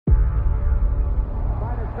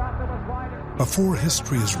Before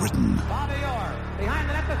history is written,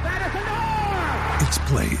 it's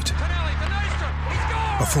played.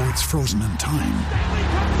 Before it's frozen in time,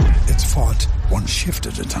 it's fought one shift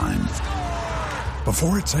at a time.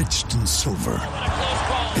 Before it's etched in silver,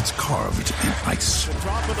 it's carved in ice.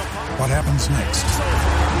 What happens next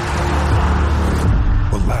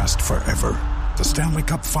will last forever. The Stanley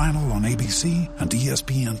Cup Final on ABC and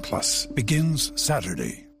ESPN Plus begins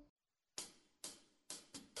Saturday.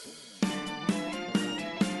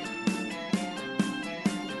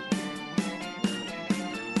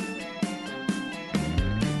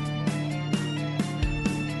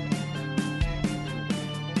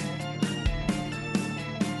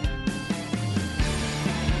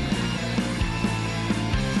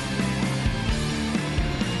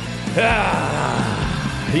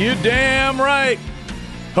 You damn right.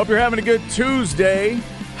 Hope you're having a good Tuesday.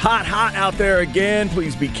 Hot out there again.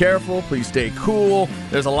 Please be careful. Please stay cool.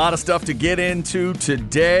 There's a lot of stuff to get into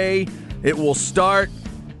today. It will start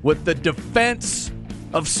with the defense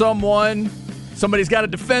of someone. Somebody's got to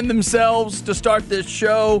defend themselves to start this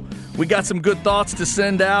show. We got some good thoughts to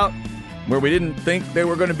send out where we didn't think they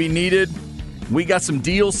were going to be needed. We got some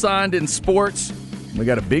deals signed in sports. We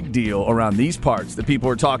got a big deal around these parts that people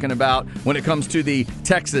are talking about when it comes to the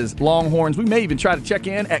Texas Longhorns. We may even try to check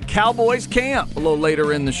in at Cowboys camp a little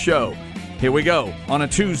later in the show. Here we go on a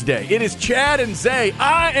Tuesday. It is Chad and Zay.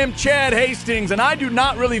 I am Chad Hastings, and I do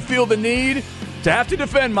not really feel the need to have to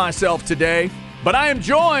defend myself today. But I am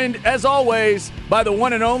joined, as always, by the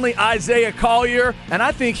one and only Isaiah Collier, and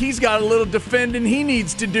I think he's got a little defending he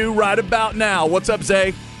needs to do right about now. What's up,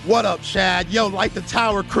 Zay? What up, Chad? Yo, like the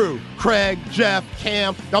Tower crew. Craig, Jeff,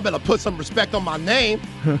 Cam, y'all better put some respect on my name.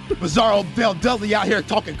 Bizarro Del Dudley out here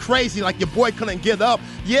talking crazy like your boy couldn't get up.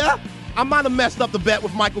 Yeah, I might have messed up the bet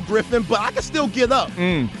with Michael Griffin, but I can still get up.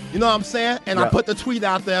 You know what I'm saying? And I put the tweet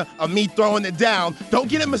out there of me throwing it down. Don't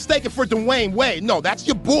get it mistaken for Dwayne Wade. No, that's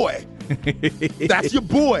your boy. That's your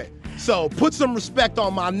boy. So put some respect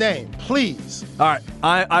on my name, please. All right.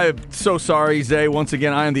 I'm so sorry, Zay. Once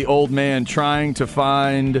again, I am the old man trying to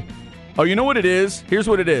find... Oh, you know what it is? Here's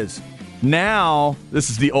what it is. Now, this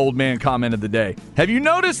is the old man comment of the day. Have you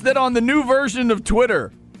noticed that on the new version of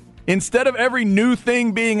Twitter, instead of every new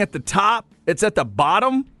thing being at the top, it's at the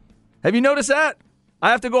bottom? Have you noticed that? I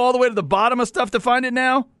have to go all the way to the bottom of stuff to find it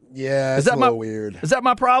now? Yeah, it's a little weird. Is that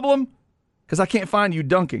my problem? Because I can't find you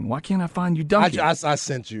dunking. Why can't I find you dunking? I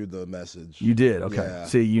sent you the message. You did? Okay. Yeah.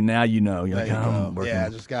 See, now you know. You're like, I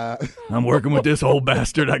just got... I'm working with this old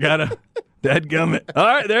bastard. I got to... Dadgummit. All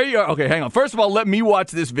right, there you are. Okay, hang on. First of all, let me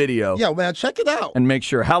watch this video. Yeah, man, check it out. And make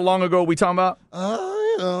sure. How long ago are we talking about?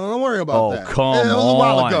 Don't worry about that. Oh, come on. It was a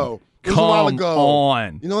while ago. Come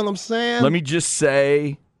on. You know what I'm saying? Let me just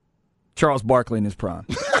say Charles Barkley in his prime.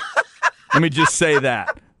 Let me just say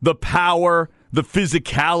that. The power, the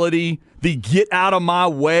physicality, the get out of my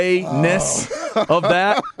way-ness of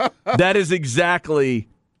that is exactly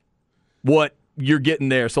what you're getting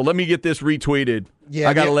there. So let me get this retweeted. Yeah,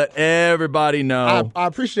 I got to let everybody know. I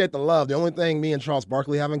appreciate the love. The only thing me and Charles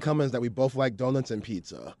Barkley have in common is that we both like donuts and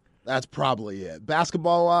pizza. That's probably it.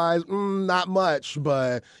 Basketball-wise, not much.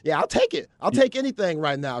 But, yeah, I'll take it. I'll take anything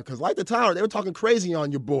right now because, like the Tower, they were talking crazy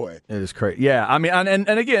on your boy. It is crazy. Yeah, I mean, and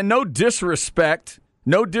again, no disrespect.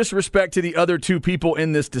 No disrespect to the other two people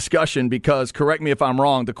in this discussion because, correct me if I'm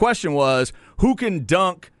wrong, the question was who can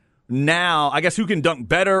dunk now, I guess who can dunk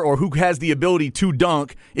better or who has the ability to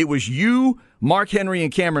dunk. It was you, Mark Henry,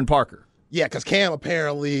 and Cameron Parker. Yeah, because Cam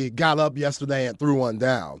apparently got up yesterday and threw one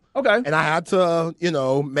down. Okay. And I had to,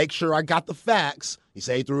 make sure I got the facts. He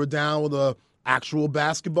said he threw it down with a actual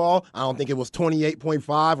basketball. I don't think it was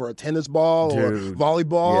 28.5 or a tennis ball or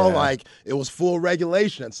volleyball. Yeah. Like, it was full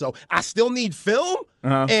regulation. So I still need film.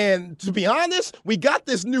 Uh-huh. And to be honest, we got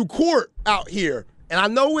this new court out here. And I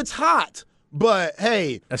know it's hot. But,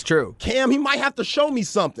 hey, that's true. Cam, he might have to show me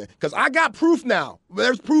something because I got proof now.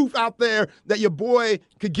 There's proof out there that your boy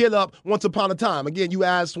could get up once upon a time. Again, you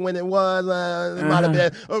asked when it was. It might have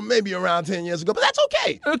been or maybe around 10 years ago. But that's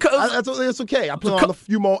okay. That's okay. I put on a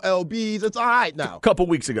few more LBs. It's all right now. A couple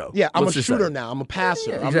weeks ago. Yeah, I'm a shooter now. I'm a passer.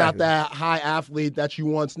 Yeah, exactly. I'm not that high athlete that you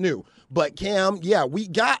once knew. But, Cam, yeah, we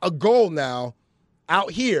got a goal now.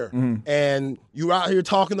 Out here, and you out here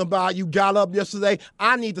talking about you got up yesterday.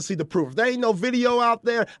 I need to see the proof. If there ain't no video out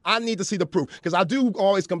there, I need to see the proof. Because I do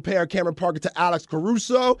always compare Cameron Parker to Alex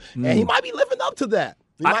Caruso, and he might be living up to that.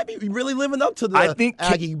 He might be really living up to the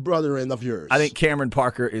Aggie brother-in of yours. I think Cameron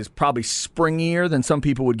Parker is probably springier than some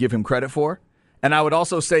people would give him credit for. And I would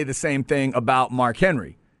also say the same thing about Mark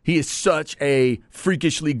Henry. He is such a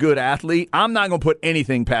freakishly good athlete. I'm not going to put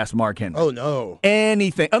anything past Mark Henry. Oh, no.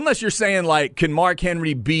 Anything. Unless you're saying, like, can Mark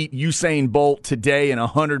Henry beat Usain Bolt today in a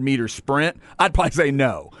 100-meter sprint? I'd probably say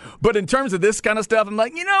no. But in terms of this kind of stuff, I'm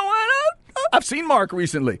like, you know what? I've seen Mark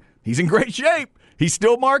recently. He's in great shape. He's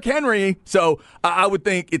still Mark Henry. So I would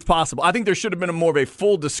think it's possible. I think there should have been more of a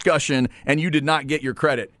full discussion, and you did not get your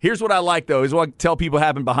credit. Here's what I like, though, is what I tell people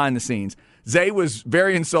happened behind the scenes. Zay was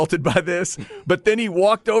very insulted by this, but then he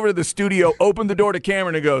walked over to the studio, opened the door to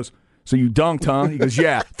Cameron, and goes, "So you dunked, huh?" He goes,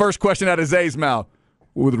 "Yeah." First question out of Zay's mouth,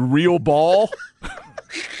 "With a real ball?"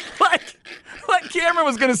 like Cameron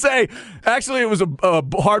was going to say, actually, it was a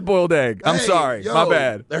hard-boiled egg. I'm sorry. My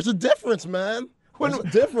bad. There's a difference, man. There's a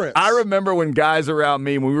difference. I remember when guys around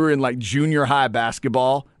me, when we were in like junior high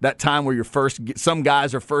basketball, that time where some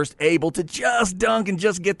guys are first able to just dunk and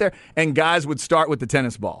just get there, and guys would start with the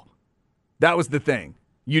tennis ball. That was the thing.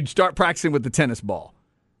 You'd start practicing with the tennis ball.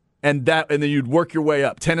 And then you'd work your way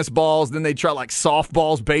up. Tennis balls, then they'd try like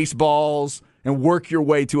softballs, baseballs, and work your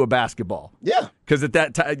way to a basketball. Yeah. Because at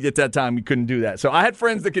that time, you couldn't do that. So I had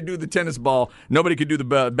friends that could do the tennis ball. Nobody could do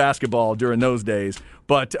the basketball during those days.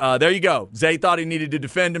 But there you go. Zay thought he needed to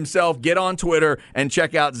defend himself. Get on Twitter and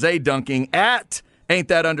check out Zay Dunking at Ain't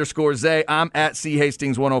that _ Zay. I'm at C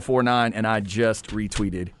Hastings 1049, and I just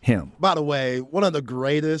retweeted him. By the way, one of the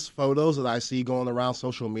greatest photos that I see going around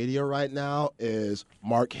social media right now is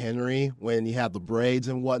Mark Henry when he had the braids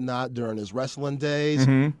and whatnot during his wrestling days,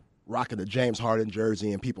 rocking the James Harden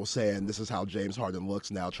jersey, and people saying this is how James Harden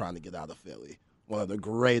looks now trying to get out of Philly. One of the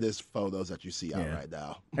greatest photos that you see out right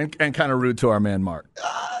now. And kind of rude to our man, Mark.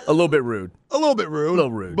 A little bit rude. A little bit rude. A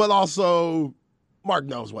little rude. But also, Mark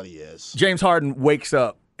knows what he is. James Harden wakes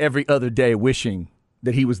up every other day wishing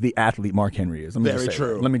that he was the athlete Mark Henry is. Very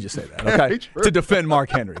true. Let me just say that, okay? To defend Mark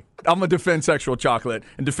Henry. I'm going to defend Sexual Chocolate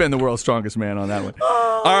and defend the world's strongest man on that one.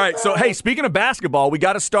 All right, so, hey, speaking of basketball, we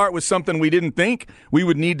got to start with something we didn't think we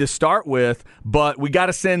would need to start with, but we got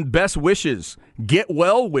to send best wishes, get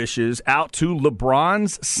well wishes out to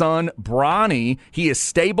LeBron's son, Bronny. He is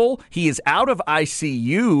stable. He is out of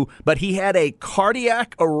ICU, but he had a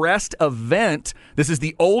cardiac arrest event. This is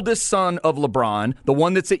the oldest son of LeBron, the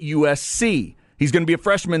one that's at USC. He's going to be a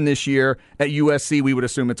freshman this year at USC. We would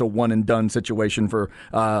assume it's a one-and-done situation for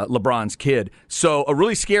LeBron's kid. So a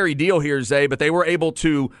really scary deal here, Zay, but they were able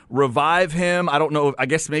to revive him. I don't know, I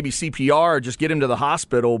guess maybe CPR or just get him to the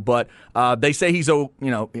hospital, but they say he's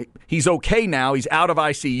okay now. He's out of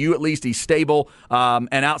ICU, at least he's stable.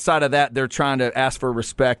 And outside of that, they're trying to ask for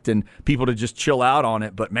respect and people to just chill out on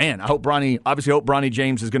it. But, man, I hope Bronny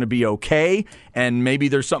James is going to be okay, and maybe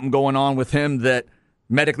there's something going on with him that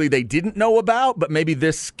medically they didn't know about, but maybe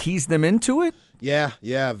this keys them into it?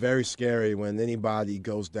 Yeah, very scary when anybody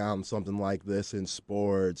goes down something like this in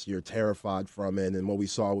sports. You're terrified from it, and what we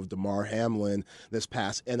saw with DeMar Hamlin this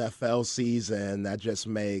past NFL season, that just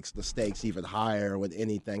makes the stakes even higher when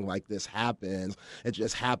anything like this happens. It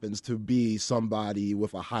just happens to be somebody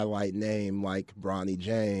with a highlight name like Bronny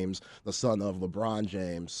James, the son of LeBron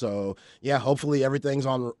James. So, yeah, hopefully everything's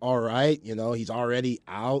all right. You know, he's already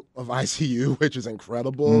out of ICU, which is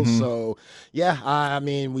incredible. So, yeah, I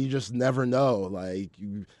mean, we just never know. Like,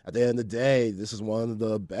 at the end of the day, this is one of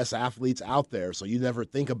the best athletes out there. So you never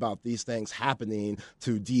think about these things happening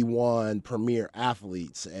to D1 premier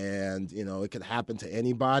athletes. And, you know, it could happen to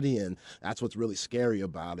anybody, and that's what's really scary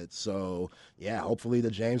about it. So, yeah, hopefully the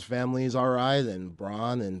James family is all right, and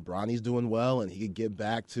Bronny's doing well, and he could get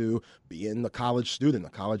back to being a college student, a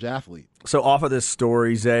college athlete. So off of this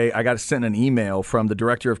story, Zay, I got sent an email from the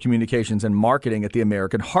Director of Communications and Marketing at the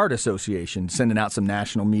American Heart Association, sending out some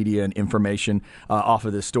national media and information off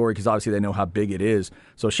of this story because obviously they know how big it is.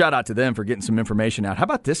 So shout out to them for getting some information out. How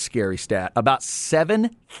about this scary stat? About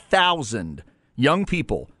 7,000 young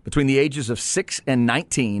people between the ages of 6 and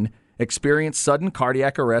 19 experience sudden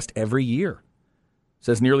cardiac arrest every year. It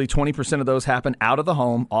says nearly 20% of those happen out of the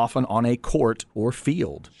home, often on a court or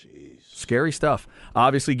field. Scary stuff.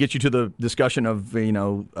 Obviously, get you to the discussion of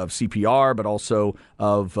CPR, but also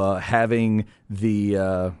of having the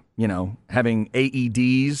having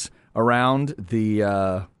AEDs around the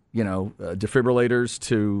defibrillators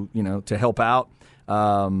to help out.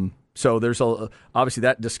 So there's obviously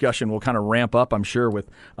that discussion will kind of ramp up, I'm sure, with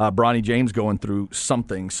Bronny James going through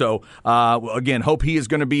something. So again, hope he is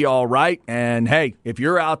going to be all right. And hey, if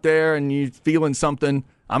you're out there and you're feeling something,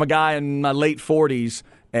 I'm a guy in my late 40s.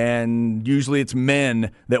 and usually it's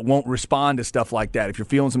men that won't respond to stuff like that. If you're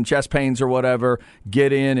feeling some chest pains or whatever,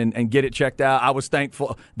 get in and get it checked out. I was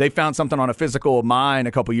thankful. They found something on a physical of mine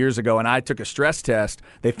a couple years ago, and I took a stress test.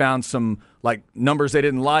 They found some numbers they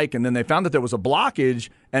didn't like, and then they found that there was a blockage,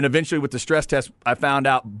 and eventually with the stress test, I found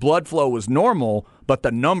out blood flow was normal, but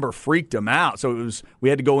the number freaked them out. So we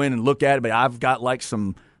had to go in and look at it, but I've got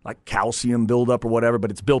some calcium buildup or whatever, but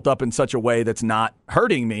it's built up in such a way that's not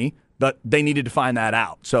hurting me, but they needed to find that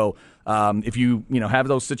out. So if you have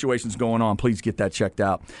those situations going on, please get that checked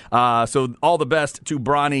out. So all the best to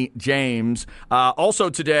Bronny James. Also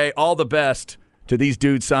today, all the best to these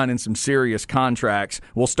dudes signing some serious contracts.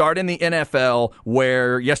 We'll start in the NFL,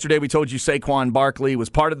 where yesterday we told you Saquon Barkley was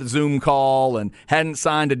part of the Zoom call and hadn't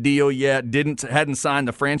signed a deal yet, hadn't signed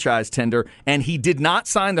the franchise tender, and he did not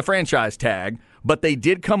sign the franchise tag, but they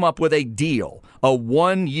did come up with a deal, a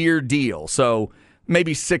 1-year deal. So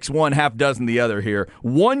maybe 6-1, half dozen the other here.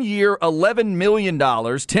 1 year, $11 million,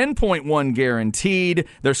 10.1 guaranteed.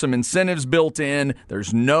 There's some incentives built in.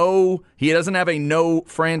 He doesn't have a no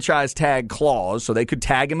franchise tag clause, so they could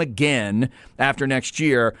tag him again after next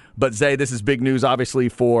year. But Zay, this is big news, obviously,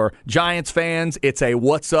 for Giants fans. It's a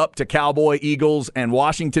what's up to Cowboy, Eagles, and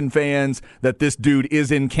Washington fans that this dude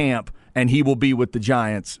is in camp and he will be with the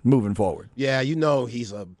Giants moving forward. Yeah,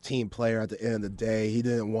 he's a team player at the end of the day. He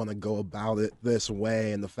didn't want to go about it this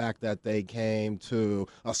way, and the fact that they came to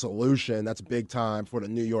a solution, that's big time for the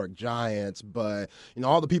New York Giants. But,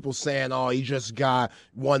 all the people saying, he just got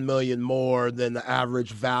 $1 million more than the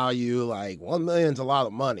average value. $1 million's a lot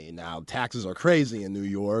of money. Now, taxes are crazy in New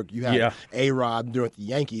York. You had A-Rod during the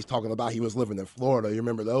Yankees talking about he was living in Florida. You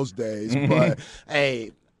remember those days. But,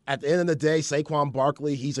 hey, at the end of the day, Saquon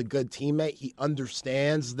Barkley, he's a good teammate. He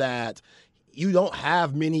understands that you don't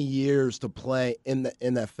have many years to play in the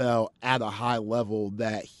NFL at a high level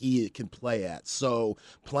that he can play at. So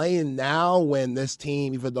playing now when this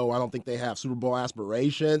team, even though I don't think they have Super Bowl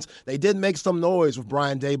aspirations, they did make some noise with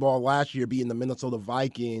Brian Daboll last year beating the Minnesota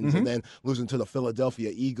Vikings and then losing to the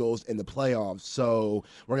Philadelphia Eagles in the playoffs. So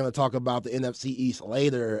we're going to talk about the NFC East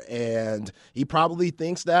later, and he probably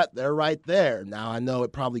thinks that they're right there. Now, I know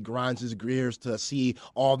it probably grinds his gears to see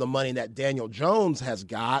all the money that Daniel Jones has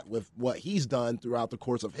got with what he's done throughout the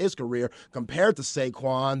course of his career compared to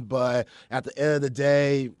Saquon. But at the end of the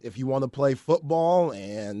day, if you want to play football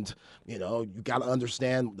and, you got to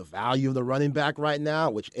understand the value of the running back right now,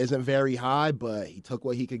 which isn't very high, but he took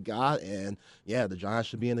what he could got, and, the Giants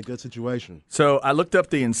should be in a good situation. So I looked up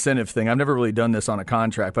the incentive thing. I've never really done this on a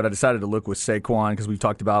contract, but I decided to look with Saquon because we've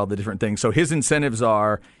talked about all the different things. So his incentives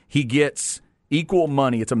are he gets equal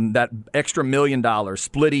money. It's that extra $1 million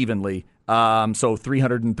split evenly. So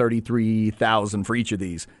 $333,000 for each of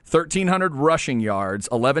these. 1,300 rushing yards,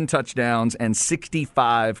 11 touchdowns, and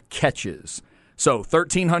 65 catches. So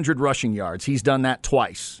 1,300 rushing yards. He's done that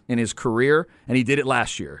twice in his career, and he did it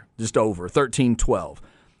last year, just over 1,312.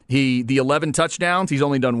 The 11 touchdowns, he's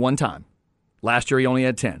only done one time. Last year he only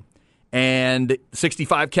had 10. And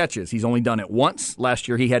 65 catches, he's only done it once. Last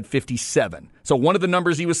year he had 57. So one of the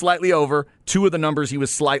numbers he was slightly over, two of the numbers he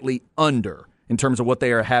was slightly under in terms of what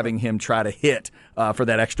they are having him try to hit for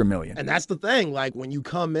that extra $1 million. And that's the thing. When you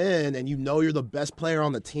come in and you're the best player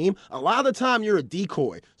on the team, a lot of the time you're a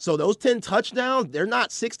decoy. So those 10 touchdowns, they're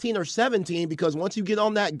not 16 or 17 because once you get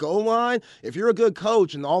on that goal line, if you're a good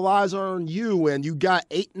coach and all eyes are on you and you got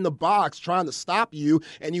 8 in the box trying to stop you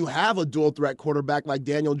and you have a dual threat quarterback like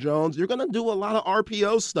Daniel Jones, you're going to do a lot of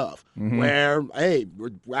RPO stuff where, hey,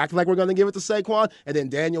 we're acting like we're going to give it to Saquon, and then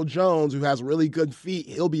Daniel Jones, who has really good feet,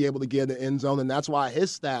 he'll be able to get in the end zone, and that's why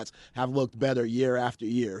his stats have looked better year after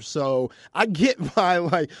year. So I get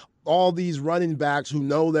why, all these running backs who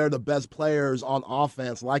know they're the best players on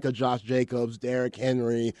offense, like a Josh Jacobs, Derrick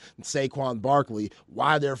Henry, and Saquon Barkley,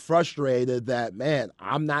 why they're frustrated that, man,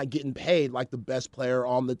 I'm not getting paid like the best player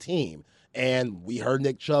on the team. And we heard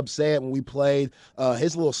Nick Chubb say it when we played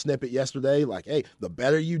his little snippet yesterday, hey, the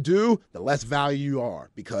better you do, the less value you are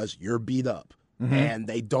because you're beat up. And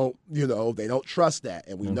they don't trust that.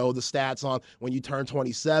 And we know the stats on when you turn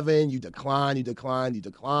 27, you decline.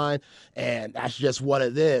 And that's just what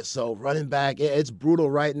it is. So running back, it's brutal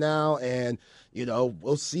right now. And,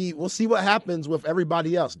 we'll see what happens with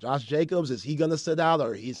everybody else. Josh Jacobs, is he going to sit out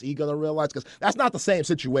or is he going to realize? Because that's not the same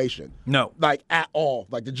situation. No. At all.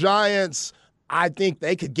 The Giants, I think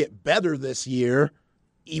they could get better this year,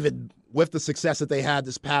 even with the success that they had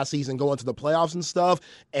this past season going to the playoffs and stuff,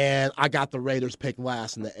 and I got the Raiders picked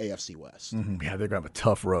last in the AFC West. Mm-hmm. Yeah, they're going to have a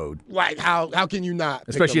tough road. Like, how can you not?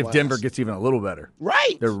 Especially if last? Denver gets even a little better.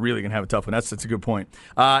 Right. They're really going to have a tough one. That's a good point.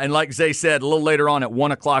 And like Zay said, a little later on at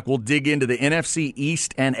 1 o'clock, we'll dig into the NFC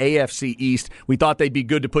East and AFC East. We thought they'd be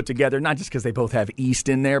good to put together, not just because they both have East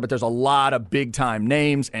in there, but there's a lot of big-time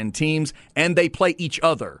names and teams, and they play each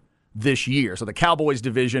other this year. So the Cowboys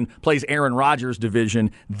division plays Aaron Rodgers' division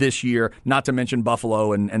this year, not to mention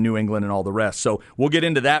Buffalo and New England and all the rest. So we'll get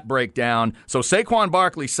into that breakdown. So Saquon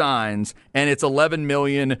Barkley signs, and it's $11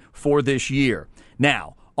 million for this year.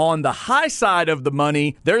 Now, on the high side of the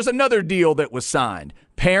money, there's another deal that was signed.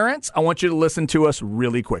 Parents, I want you to listen to us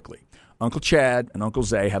really quickly. Uncle Chad and Uncle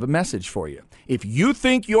Zay have a message for you. If you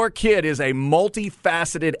think your kid is a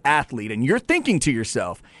multifaceted athlete and you're thinking to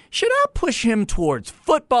yourself, should I push him towards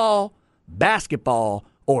football, basketball,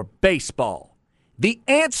 or baseball? The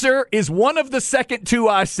answer is one of the second two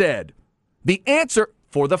I said. The answer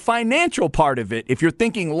for the financial part of it, if you're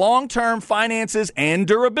thinking long-term finances and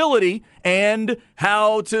durability and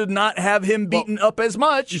how to not have him beaten up as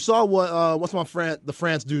much. You saw what's the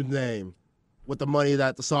France dude's name? With the money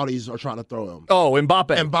that the Saudis are trying to throw him. Oh,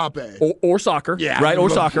 Mbappe. Or soccer. Yeah. Right, or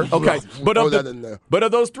soccer. Okay. But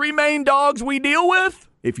of those three main dogs we deal with,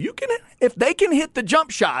 if they can hit the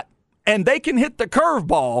jump shot and they can hit the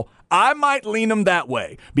curveball, I might lean them that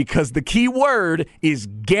way because the key word is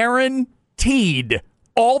guaranteed.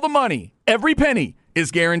 All the money, every penny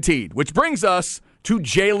is guaranteed, which brings us to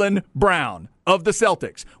Jaylen Brown of the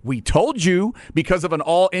Celtics. We told you because of an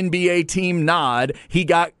all-NBA team nod, he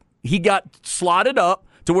got slotted up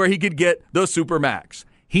to where he could get the Supermax.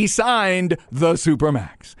 He signed the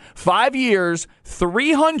Supermax. 5 years,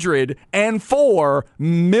 $304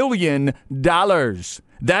 million.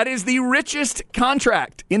 That is the richest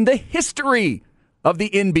contract in the history of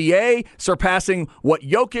the NBA, surpassing what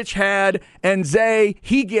Jokic had. And Zay,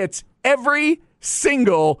 he gets every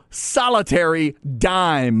single solitary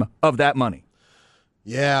dime of that money.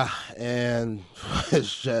 Yeah, and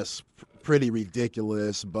it's just pretty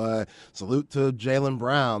ridiculous, but salute to Jaylen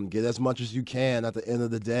Brown. Get as much as you can at the end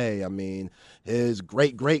of the day. I mean, his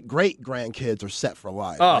great-great-great-grandkids are set for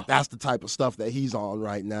life. Oh. Like, that's the type of stuff that he's on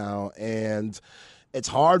right now, and it's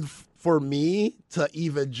hard for me to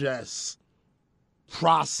even just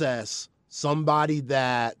process somebody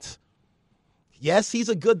that, yes, he's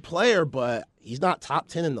a good player, but he's not top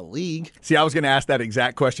 10 in the league. See, I was going to ask that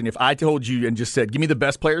exact question. If I told you and just said, give me the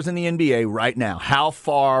best players in the NBA right now, how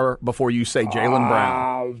far before you say Jaylen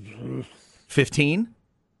Brown? 15?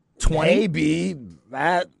 20? Maybe.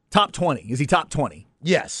 That. Top 20. Is he top 20?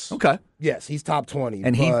 Yes. Okay. Yes, he's top 20.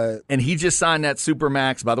 And he just signed that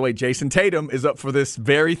Supermax. By the way, Jason Tatum is up for this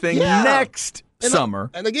very thing next summer.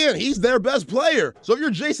 And again, he's their best player. So if you're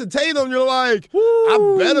Jason Tatum, you're like,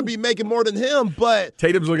 I better be making more than him. But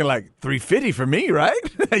Tatum's looking like $350 for me, right?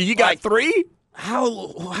 You got three?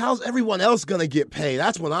 How's everyone else going to get paid?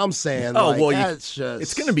 That's what I'm saying. Oh, like, well, it's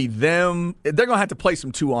going to be them. They're going to have to play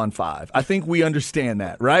some 2-on-5. I think we understand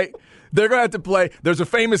that, right? They're going to have to play. There's a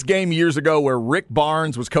famous game years ago where Rick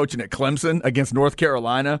Barnes was coaching at Clemson against North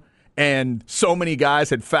Carolina, and so many guys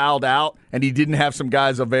had fouled out, and he didn't have some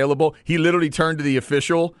guys available. He literally turned to the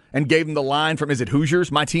official and gave him the line from, is it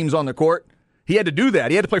Hoosiers? My team's on the court. He had to do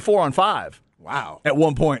that. He had to play 4-on-5. Wow. At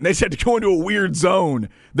one point. They said to go into a weird zone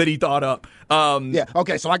that he thought up. Yeah,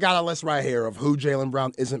 okay, so I got a list right here of who Jaylen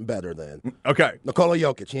Brown isn't better than. Okay. Nikola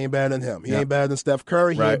Jokic, he ain't better than him. He ain't better than Steph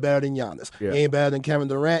Curry. He ain't better than Giannis. Yeah. He ain't better than Kevin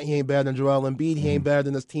Durant. He ain't better than Joel Embiid. He ain't better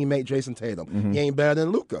than his teammate Jason Tatum. He ain't better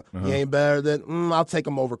than Luka. He ain't better than, I'll take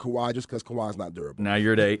him over Kawhi just because Kawhi's not durable. Now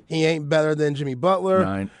you're at 8. He ain't better than Jimmy Butler.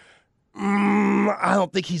 9. I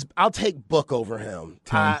don't think I'll take Book over him.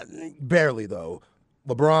 10. Barely, though.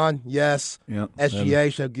 LeBron, yes. Yep.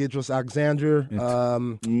 SGA, Shai Gilgeous-Alexander.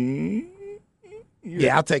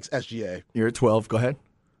 Yeah, I'll take SGA. You're at 12. Go ahead.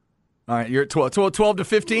 All right, you're at 12. 12 to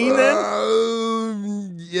 15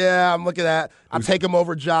 then? Yeah, I'm looking at. I'll take him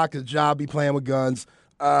over Ja because Ja be playing with guns.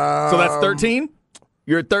 So that's 13?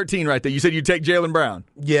 You're at 13 right there. You said you'd take Jaylen Brown.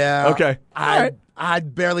 Yeah. Okay.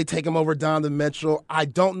 I'd barely take him over Donovan Mitchell. I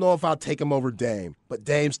don't know if I'll take him over Dame, but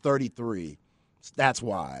Dame's 33. That's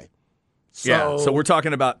why. So we're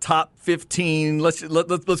talking about top 15.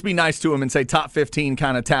 Let's be nice to him and say top 15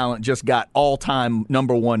 kind of talent just got all-time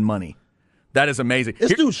number one money. That is amazing.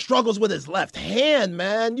 This dude struggles with his left hand,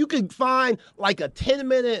 man. You could find like a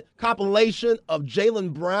 10-minute compilation of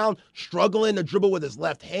Jaylen Brown struggling to dribble with his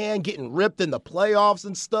left hand, getting ripped in the playoffs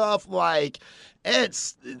and stuff. Like,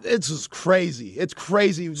 it's just crazy. It's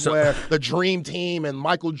crazy where the dream team and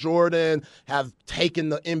Michael Jordan have taken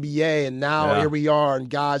the NBA, and now here we are, and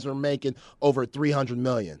guys are making over $300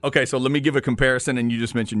 million. Okay, so let me give a comparison, and you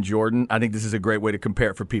just mentioned Jordan. I think this is a great way to compare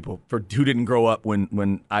it for people who didn't grow up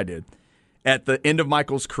when I did. At the end of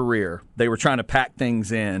Michael's career, they were trying to pack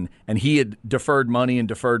things in, and he had deferred money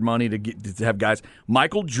to have guys.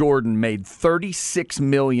 Michael Jordan made $36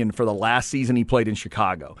 million for the last season he played in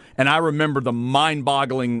Chicago, and I remember the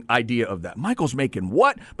mind-boggling idea of that. Michael's making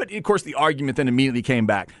what? But of course, the argument then immediately came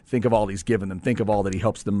back. Think of all he's given them. Think of all that he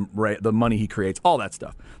helps them, the money he creates, all that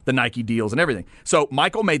stuff, the Nike deals and everything. So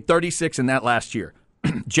Michael made $36 in that last year.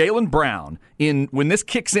 Jaylen Brown, when this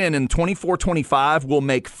kicks in 24-25, will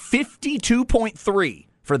make $52.3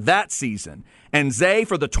 for that season. And Zay,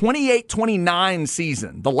 for the 28-29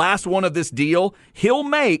 season, the last one of this deal, he'll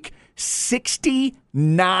make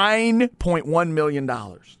 $69.1 million.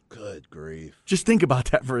 Good grief. Just think about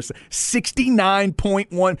that for a second.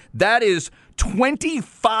 69.1. That is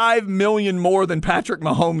 $25 million more than Patrick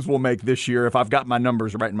Mahomes will make this year, if I've got my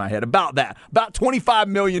numbers right in my head. About that. About $25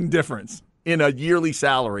 million difference in a yearly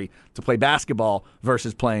salary to play basketball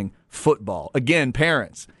versus playing football. Again,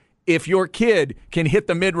 parents, if your kid can hit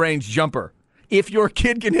the mid-range jumper, if your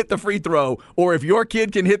kid can hit the free throw, or if your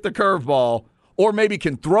kid can hit the curveball, or maybe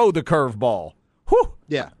can throw the curveball,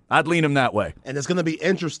 I'd lean him that way. And it's going to be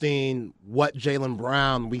interesting what Jaylen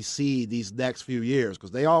Brown we see these next few years, because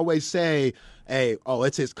they always say,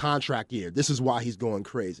 it's his contract year. This is why he's going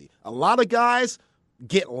crazy. A lot of guys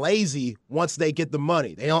get lazy once they get the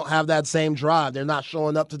money. They don't have that same drive. They're not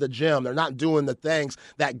showing up to the gym. They're not doing the things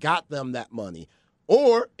that got them that money.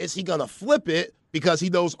 Or is he going to flip it because he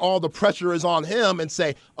knows all the pressure is on him and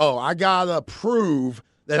say, I got to prove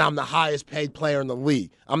that I'm the highest paid player in the league.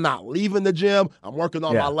 I'm not leaving the gym. I'm working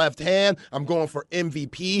on my left hand. I'm going for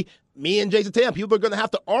MVP. Me and Jason Tatum, people are going to have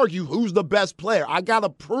to argue who's the best player. I got to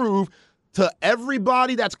prove to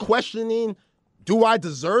everybody that's questioning, do I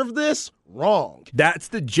deserve this? Wrong. That's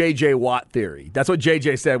the J.J. Watt theory. That's what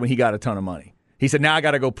J.J. said when he got a ton of money. He said, now I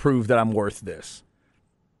got to go prove that I'm worth this.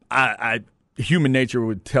 Human nature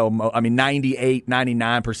would tell, 98,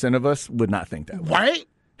 99% of us would not think that way. Right?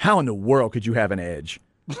 How in the world could you have an edge?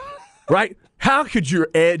 Right? How could your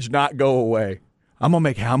edge not go away? I'm going to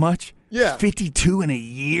make how much? Yeah. 52 in a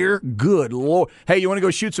year? Good Lord. Hey, you want to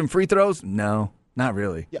go shoot some free throws? No, not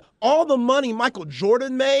really. Yeah. All the money Michael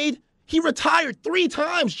Jordan made, he retired 3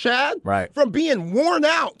 times, Chad. Right. From being worn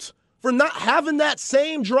out, for not having that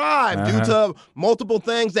same drive due to multiple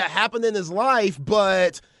things that happened in his life.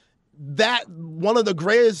 But that one of the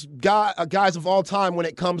greatest guys of all time when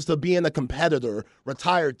it comes to being a competitor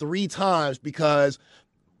retired 3 times because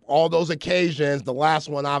all those occasions, the last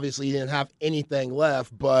one, obviously, he didn't have anything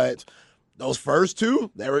left. But those first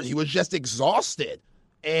 2, he was just exhausted.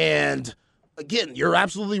 And again, you're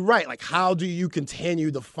absolutely right. Like, how do you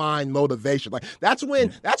continue to find motivation? Like, that's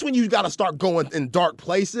when you got to start going in dark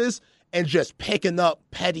places and just picking up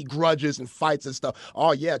petty grudges and fights and stuff.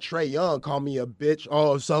 Oh yeah, Trae Young called me a bitch,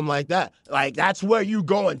 something like that. Like, that's where you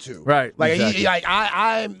going to, right? Like,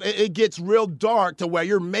 exactly. It gets real dark to where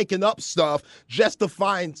you're making up stuff just to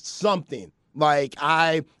find something. Like,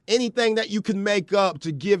 anything that you can make up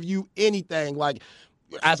to give you anything. Like,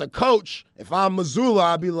 as a coach, if I'm Missoula,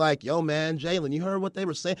 I'd be like, yo, man, Jaylen, you heard what they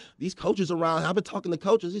were saying? These coaches around, I've been talking to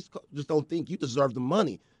coaches, these coaches don't think you deserve the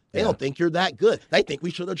money. They don't think you're that good. They think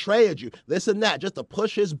we should have traded you. This and that, just to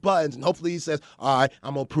push his buttons, and hopefully he says, all right,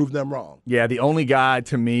 I'm going to prove them wrong. Yeah, the only guy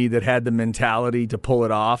to me that had the mentality to pull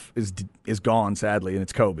it off is gone, sadly, and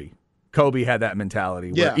it's Kobe. Kobe had that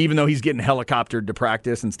mentality where even though he's getting helicoptered to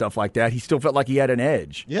practice and stuff like that, he still felt like he had an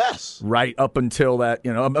edge. Yes. Right up until that,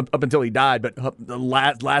 up until he died, but the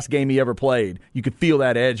last game he ever played, you could feel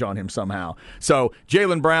that edge on him somehow. So,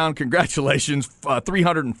 Jaylen Brown, congratulations,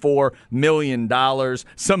 $304 million.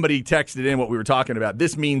 Somebody texted in what we were talking about.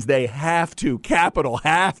 This means they have to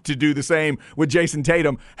do the same with Jason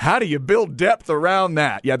Tatum. How do you build depth around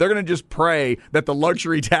that? Yeah, they're going to just pray that the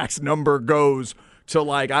luxury tax number goes to,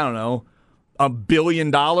 like, I don't know, $1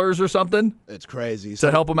 billion or something. It's crazy. To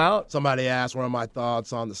help them out? Somebody asked one of my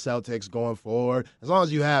thoughts on the Celtics going forward. As long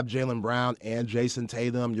as you have Jaylen Brown and Jason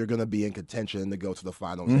Tatum, you're going to be in contention to go to the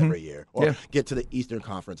finals every year or get to the Eastern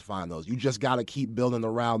Conference Finals. You just got to keep building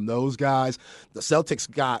around those guys. The Celtics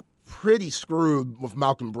got pretty screwed with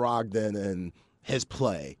Malcolm Brogdon and his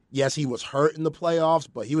play. Yes, he was hurt in the playoffs,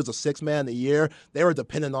 but he was a sixth man of the year. They were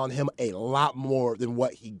dependent on him a lot more than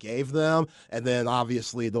what he gave them. And then,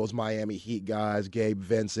 obviously, those Miami Heat guys, Gabe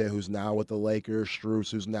Vincent, who's now with the Lakers,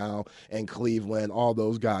 Strus, who's now in Cleveland, all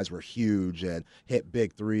those guys were huge and hit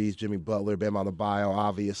big threes. Jimmy Butler, Bam Adebayo,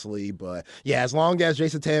 obviously. But, yeah, as long as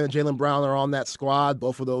Jason Tatum and Jaylen Brown are on that squad,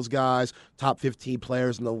 both of those guys, top 15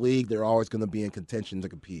 players in the league, they're always going to be in contention to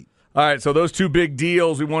compete. All right, so those two big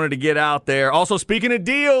deals we wanted to get out there. Also, speaking of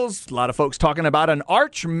deals, a lot of folks talking about an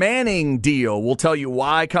Arch Manning deal. We'll tell you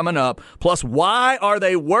why coming up. Plus, why are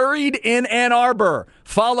they worried in Ann Arbor?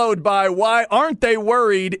 Followed by why aren't they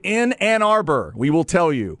worried in Ann Arbor? We will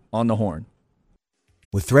tell you on the Horn.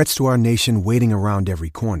 With threats to our nation waiting around every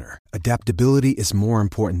corner, adaptability is more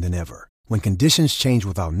important than ever. When conditions change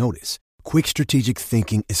without notice, quick strategic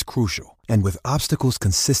thinking is crucial. And with obstacles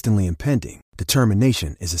consistently impending,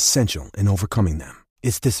 determination is essential in overcoming them.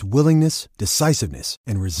 It's this willingness, decisiveness,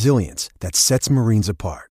 and resilience that sets Marines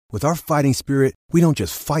apart. With our fighting spirit, we don't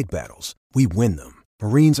just fight battles, we win them.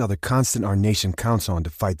 Marines are the constant our nation counts on to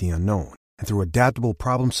fight the unknown. And through adaptable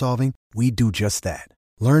problem solving, we do just that.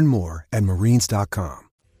 Learn more at marines.com.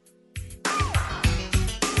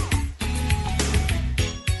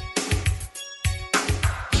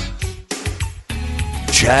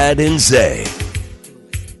 Chad and Zay.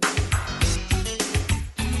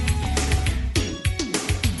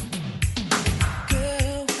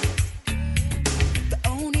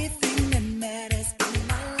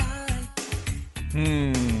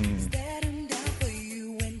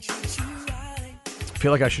 I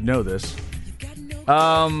feel like I should know this.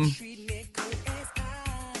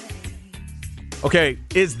 Okay,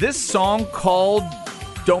 is this song called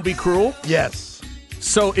Don't Be Cruel? Yes.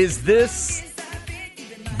 So is this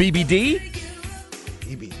BBD?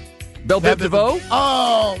 BB. Belle Biv DeVoe?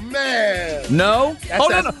 Oh, man. No?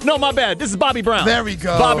 No, my bad. This is Bobby Brown. There we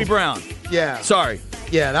go. Bobby Brown. Yeah. Sorry.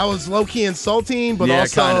 Yeah, that was low-key insulting, but Yeah,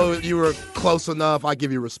 also kind of. you were close enough. I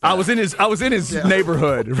give you respect. I was in his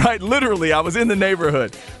neighborhood, right? Literally, I was in the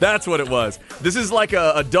neighborhood. That's what it was. This is like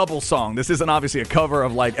a double song. This isn't obviously a cover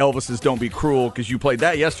of like Elvis's Don't Be Cruel, because you played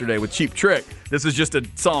that yesterday with Cheap Trick. This is just a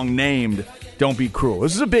song named Don't Be Cruel.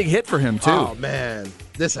 This is a big hit for him, too. Oh, man.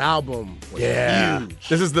 This album was huge.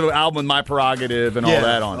 This is the album My Prerogative and all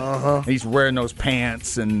that on it. Uh-huh. He's wearing those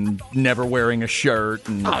pants and never wearing a shirt.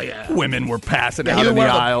 And women were passing out he in would the wear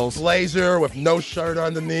aisles. The blazer with no shirt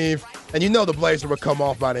underneath. And you know the blazer would come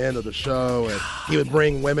off by the end of the show. And he would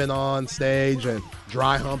bring women on stage and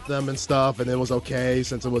dry hump them and stuff. And it was okay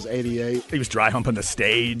since it was 88. He was dry humping the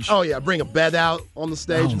stage. Oh, yeah. Bring a bed out on the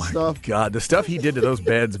stage and stuff. Oh, my God. The stuff he did to those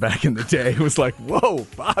beds back in the day was like, whoa,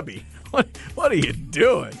 Bobby. What are you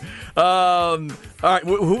doing? All right,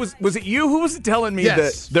 who was it you? Who was telling me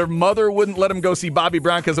that their mother wouldn't let him go see Bobby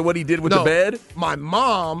Brown because of what he did with the bed? My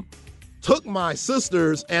mom took my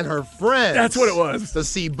sisters and her friends. That's what it was. To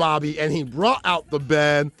see Bobby, and he brought out the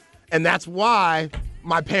bed, and that's why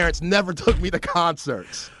my parents never took me to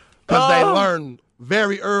concerts, because they learned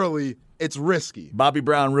very early it's risky. Bobby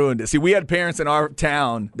Brown ruined it. See, we had parents in our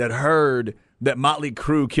town that heard that Motley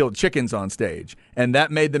Crue killed chickens on stage, and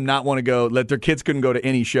that made them not want to go, their kids couldn't go to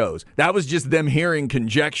any shows. That was just them hearing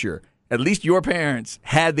conjecture. At least your parents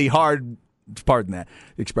had the pardon that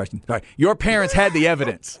expression. Sorry. Your parents had the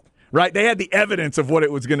evidence, right? They had the evidence of what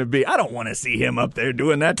it was going to be. I don't want to see him up there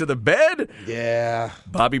doing that to the bed. Yeah.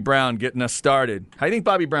 Bobby Brown getting us started. How do you think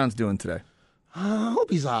Bobby Brown's doing today? I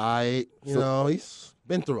hope he's all right. You know, he's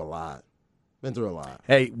been through a lot.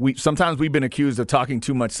 Hey, sometimes we've been accused of talking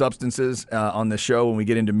too much substances on this show when we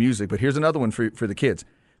get into music, but here's another one for the kids.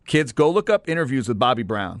 Kids, go look up interviews with Bobby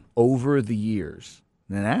Brown over the years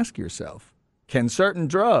and then ask yourself, can certain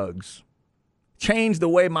drugs change the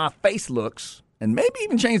way my face looks and maybe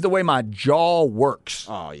even change the way my jaw works?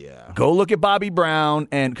 Oh, yeah. Go look at Bobby Brown,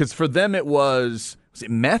 and because for them it was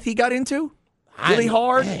it meth he got into? Really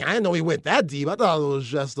hard? Dang, I didn't know he went that deep. I thought it was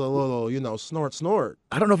just a little, snort.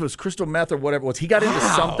 I don't know if it was crystal meth or whatever it was. He got into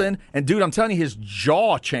something, and dude, I'm telling you, his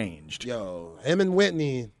jaw changed. Yo, him and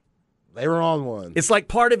Whitney, they were on one. It's like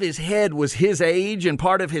part of his head was his age, and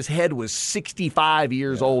part of his head was 65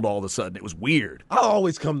 years old all of a sudden. It was weird. I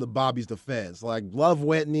always come to Bobby's defense. Like, love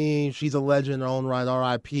Whitney. She's a legend in her own right,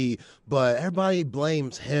 R.I.P. But everybody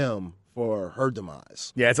blames him for her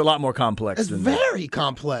demise. Yeah, it's a lot more complex. It's than very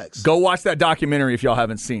complex. Go watch that documentary if y'all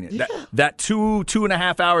haven't seen it. Yeah. That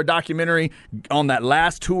 2.5 hour documentary on that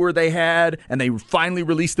last tour they had, and they finally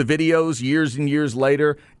released the videos years and years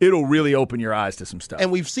later. It'll really open your eyes to some stuff.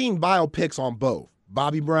 And we've seen biopics on both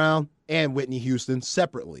Bobby Brown and Whitney Houston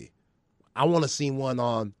separately. I want to see one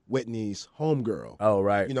on Whitney's homegirl. Oh,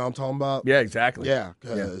 right. You know what I'm talking about? Yeah, exactly. Yeah,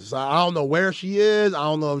 because I don't know where she is. I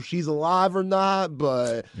don't know if she's alive or not.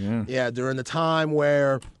 But, during the time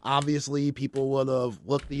where obviously people would have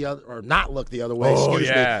looked the other – or not looked the other way, excuse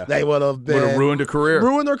me. They would have been – would have ruined a career.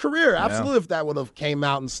 Ruined their career, absolutely, if that would have came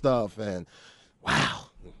out and stuff. And, wow.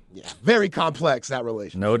 Yeah, very complex, that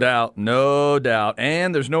relationship. No doubt, no doubt.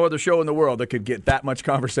 And there's no other show in the world that could get that much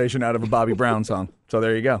conversation out of a Bobby Brown song. So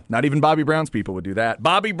there you go. Not even Bobby Brown's people would do that.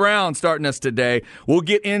 Bobby Brown starting us today. We'll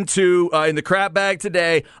get into, in the crap bag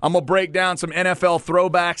today, I'm going to break down some NFL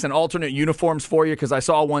throwbacks and alternate uniforms for you because I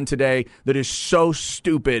saw one today that is so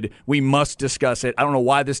stupid, we must discuss it. I don't know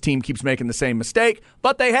why this team keeps making the same mistake,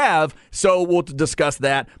 but they have, so we'll discuss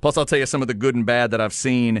that. Plus, I'll tell you some of the good and bad that I've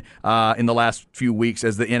seen in the last few weeks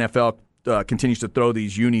as the NFL continues to throw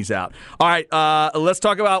these unis out. All right, let's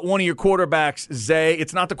talk about one of your quarterbacks, Zay.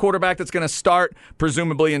 It's not the quarterback that's going to start,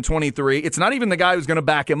 presumably, in 23. It's not even the guy who's going to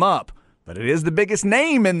back him up, but it is the biggest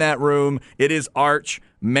name in that room. It is Arch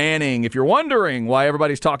Manning. If you're wondering why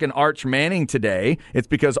everybody's talking Arch Manning today, it's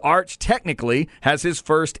because Arch technically has his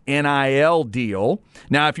first NIL deal.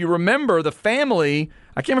 Now, if you remember, the family,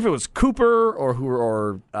 I can't remember if it was Cooper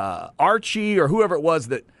or Archie or whoever it was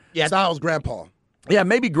that... Yeah, I thought it was Grandpa. Yeah,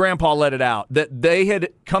 maybe Grandpa let it out, that they had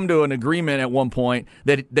come to an agreement at one point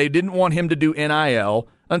that they didn't want him to do NIL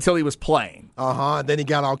until he was playing. And then he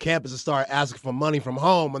got on campus and started asking for money from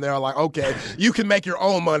home, and they were like, okay, you can make your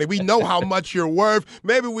own money. We know how much you're worth.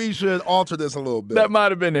 Maybe we should alter this a little bit. That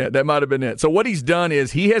might have been it. So what he's done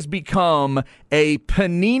is he has become a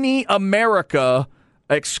Panini America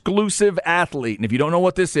exclusive athlete. And if you don't know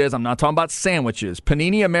what this is, I'm not talking about sandwiches.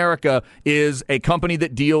 Panini America is a company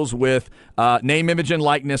that deals with name, image, and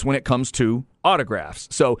likeness when it comes to autographs.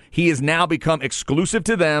 So he has now become exclusive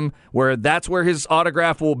to them, where that's where his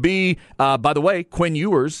autograph will be. By the way, Quinn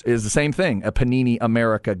Ewers is the same thing, a Panini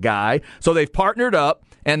America guy. So they've partnered up,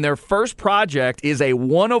 and their first project is a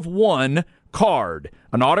one-of-one card,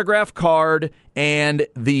 an autograph card, and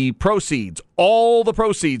the proceeds, all the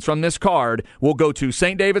proceeds from this card will go to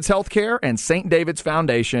St. David's Healthcare and St. David's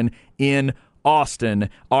Foundation in Austin.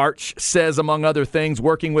 Arch says, among other things,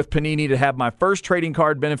 working with Panini to have my first trading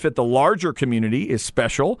card benefit the larger community is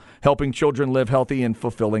special. Helping children live healthy and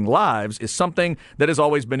fulfilling lives is something that has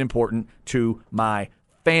always been important to my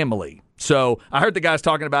family. So I heard the guys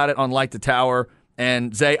talking about it on Light the Tower.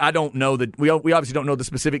 And Zay, I don't know that we obviously don't know the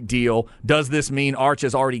specific deal. Does this mean Arch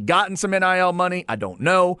has already gotten some NIL money? I don't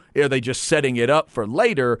know. Are they just setting it up for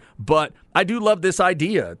later? But I do love this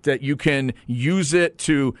idea that you can use it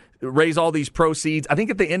to raise all these proceeds. I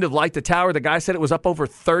think at the end of Light the Tower, the guy said it was up over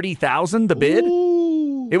 $30,000, the bid.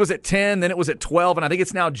 Ooh. It was at 10, then it was at 12, and I think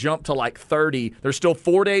it's now jumped to like 30. There's still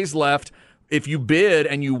 4 days left. If you bid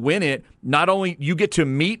and you win it, not only you get to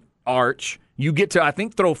meet Arch, you get to, I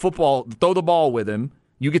think, throw the ball with him.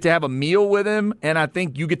 You get to have a meal with him, and I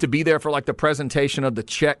think you get to be there for like the presentation of the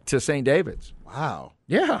check to St. David's. Wow.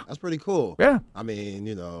 Yeah. That's pretty cool. Yeah. I mean,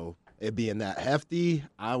 it being that hefty,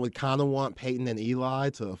 I would kind of want Peyton and Eli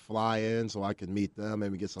to fly in so I could meet them,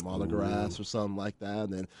 maybe get some autographs or something like that,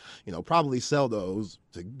 and then, probably sell those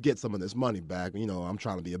to get some of this money back. I'm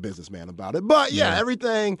trying to be a businessman about it. But,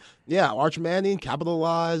 everything, Arch Manning,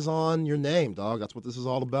 capitalize on your name, dog. That's what this is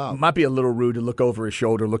all about. It might be a little rude to look over his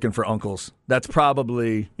shoulder looking for uncles. That's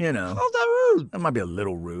probably, How's that rude? That might be a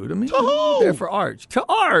little rude. I mean, to who? There for Arch. To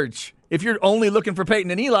Arch. If you're only looking for Peyton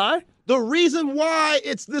and Eli. The reason why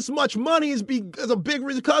it's this much money is because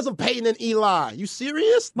of Peyton and Eli. You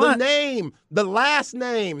serious? What? The name, the last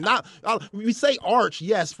name. Not we say Arch,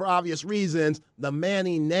 yes, for obvious reasons. The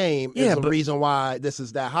Manning name is the reason why this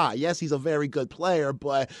is that high. Yes, he's a very good player,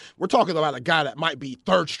 but we're talking about a guy that might be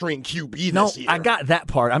third-string QB this year. I got that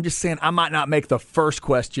part. I'm just saying I might not make the first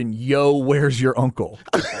question, yo, where's your uncle?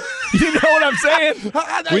 You know what I'm saying?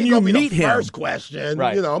 When you meet him. First question,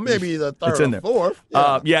 right. Maybe the third or fourth.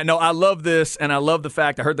 I love this, and I love the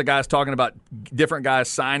fact, I heard the guys talking about different guys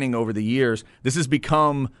signing over the years. This is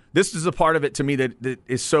a part of it to me that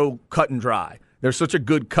is so cut and dry. There's such a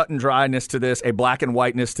good cut and dryness to this, a black and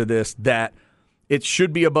whiteness to this, that it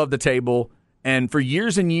should be above the table. And for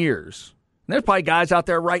years and years, there's probably guys out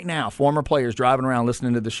there right now, former players driving around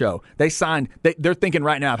listening to the show. They signed, they're thinking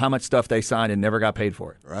right now of how much stuff they signed and never got paid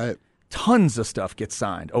for it. Right. Tons of stuff gets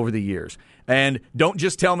signed over the years. And don't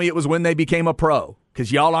just tell me it was when they became a pro,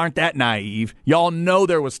 because y'all aren't that naive. Y'all know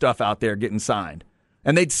there was stuff out there getting signed.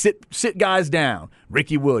 And they'd sit guys down.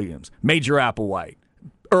 Ricky Williams, Major Applewhite,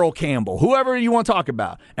 Earl Campbell, whoever you want to talk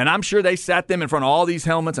about. And I'm sure they sat them in front of all these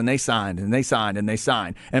helmets and they signed and they signed and they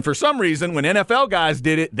signed. And for some reason, when NFL guys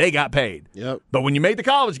did it, they got paid. Yep. But when you made the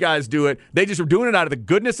college guys do it, they just were doing it out of the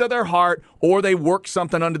goodness of their heart, or they worked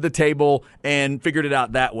something under the table and figured it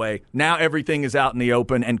out that way. Now everything is out in the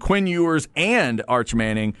open, and Quinn Ewers and Arch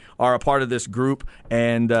Manning are a part of this group,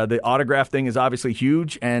 and the autograph thing is obviously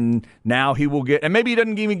huge, and now he will get, and maybe he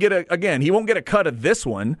doesn't even get he won't get a cut of this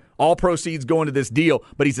one. All proceeds go into this deal,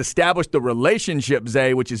 but he's established the relationship,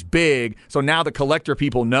 Zay, which is big. So now the collector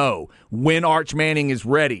people know when Arch Manning is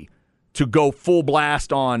ready to go full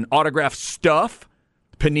blast on autograph stuff,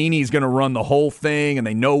 Panini's going to run the whole thing, and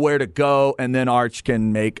they know where to go, and then Arch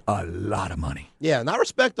can make a lot of money. Yeah, and I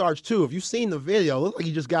respect Arch, too. If you've seen the video, it looks like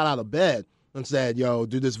he just got out of bed and said, yo,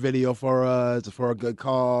 do this video for us. It's for a good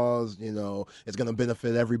cause. You know, it's going to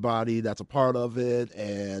benefit everybody that's a part of it.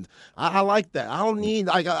 And I like that. I don't need,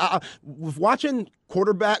 with watching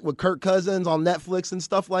quarterback with Kirk Cousins on Netflix and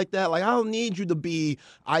stuff like that, like, I don't need you to be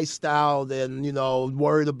iced out and, you know,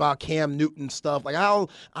 worried about Cam Newton stuff. Like,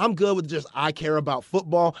 I'm good with just, I care about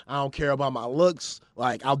football. I don't care about my looks.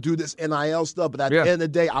 Like, I'll do this NIL stuff, but at the end of the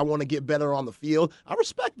day, I want to get better on the field. I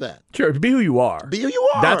respect that. Sure, be who you are. Be who you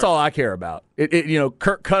are. That's all I care about.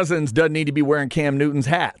 Kirk Cousins doesn't need to be wearing Cam Newton's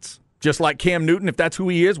hats. Just like Cam Newton, if that's who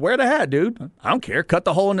he is, wear the hat, dude. I don't care. Cut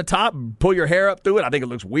the hole in the top, pull your hair up through it. I think it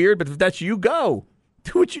looks weird, but if that's you, go.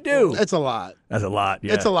 Do what you do. It's a lot. That's a lot,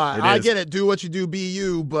 yeah. It's a lot. I get it. Do what you do, be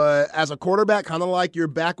you. But as a quarterback, kind of like your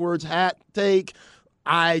backwards hat take,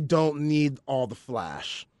 I don't need all the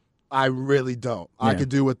flash. I really don't. Yeah. I could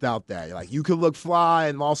do without that. Like, you could look fly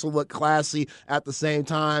and also look classy at the same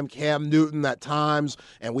time. Cam Newton at times,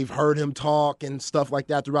 and we've heard him talk and stuff like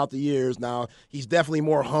that throughout the years. Now, he's definitely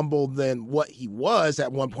more humble than what he was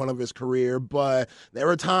at one point of his career, but there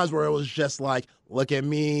were times where it was just like, look at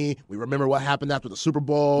me. We remember what happened after the Super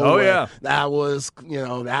Bowl. Oh, yeah. That was, he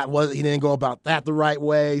didn't go about that the right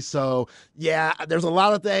way. So, yeah, there's a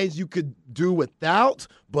lot of things you could do without,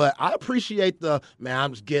 but I appreciate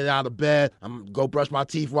I'm just getting out of bed. I'm going to go brush my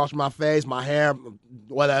teeth, wash my face, my hair,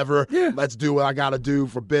 whatever. Yeah. Let's do what I got to do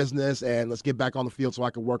for business, and let's get back on the field so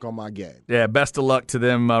I can work on my game. Yeah, best of luck to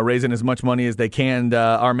them raising as much money as they can.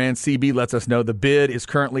 Our man CB lets us know the bid is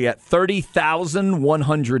currently at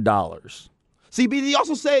 $30,100. CB, did he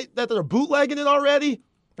also say that they're bootlegging it already?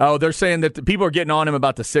 Oh, they're saying that the people are getting on him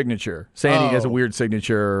about the signature, saying he has a weird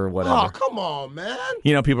signature or whatever. Oh, come on, man.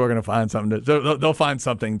 People are going to find something. They'll find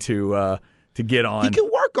something to get on. He can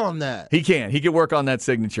work on that. He can. He can work on that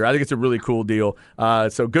signature. I think it's a really cool deal.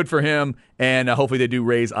 So good for him, and hopefully they do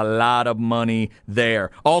raise a lot of money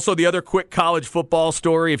there. Also, the other quick college football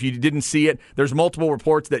story, if you didn't see it, there's multiple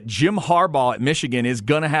reports that Jim Harbaugh at Michigan is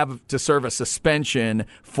going to have to serve a suspension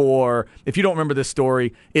for, if you don't remember this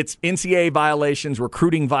story, it's NCAA violations,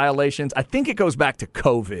 recruiting violations. I think it goes back to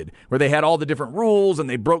COVID, where they had all the different rules, and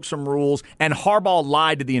they broke some rules, and Harbaugh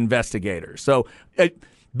lied to the investigators. So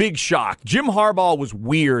big shock. Jim Harbaugh was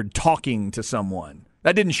weird talking to someone.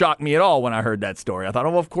 That didn't shock me at all when I heard that story. I thought,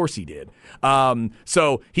 oh, well, of course he did.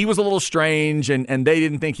 So he was a little strange, and they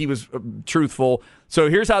didn't think he was truthful. So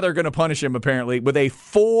here's how they're going to punish him, apparently, with a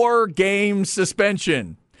 4-game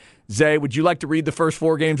suspension. Zay, would you like to read the first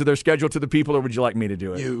 4 games of their schedule to the people, or would you like me to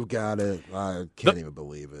do it? You got it. I can't even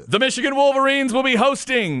believe it. The Michigan Wolverines will be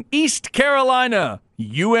hosting East Carolina,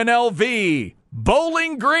 UNLV,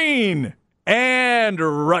 Bowling Green, and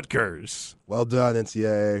Rutgers. Well done,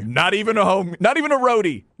 NCAA. Not even a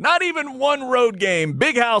roadie. Not even one road game.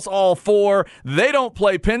 Big house, all 4. They don't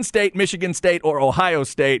play Penn State, Michigan State, or Ohio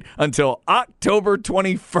State until October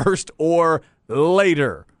 21st or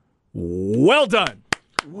later. Well done.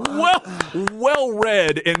 Well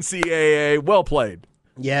read, NCAA. Well played.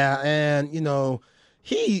 Yeah, and,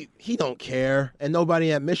 he don't care, and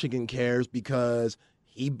nobody at Michigan cares because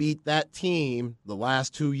he beat that team the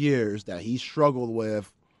last 2 years that he struggled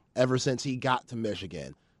with ever since he got to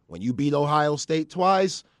Michigan. When you beat Ohio State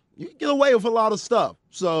twice, you can get away with a lot of stuff.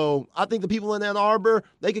 So I think the people in Ann Arbor,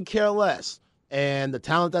 they could care less. And the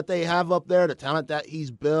talent that they have up there, the talent that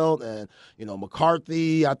he's built, and,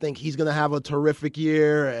 McCarthy, I think he's going to have a terrific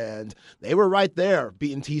year. And they were right there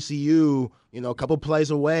beating TCU, a couple plays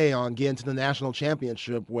away on getting to the national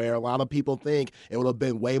championship, where a lot of people think it would have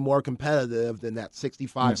been way more competitive than that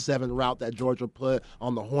 65-7 route that Georgia put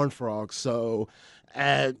on the Horned Frogs. So,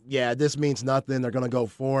 this means nothing. They're going to go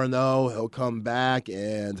 4-0. He'll come back,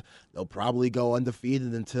 and they'll probably go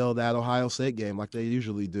undefeated until that Ohio State game like they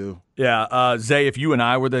usually do. Yeah, Zay, if you and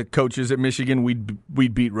I were the coaches at Michigan,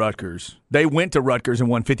 we'd beat Rutgers. They went to Rutgers and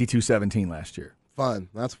won 52-17 last year. Fun.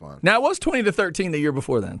 That's fun. Now, it was 20-13 the year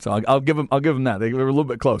before then, so I'll give them that. They were a little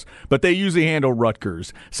bit close. But they usually handle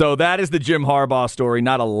Rutgers. So that is the Jim Harbaugh story.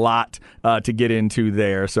 Not a lot to get into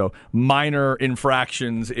there. So minor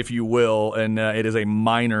infractions, if you will, and it is a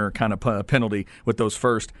minor kind of penalty with those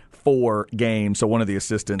first 4 games. So one of the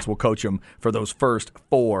assistants will coach them for those first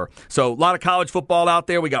 4. So a lot of college football out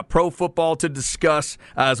there. We got pro football to discuss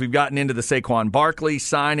as we've gotten into the Saquon Barkley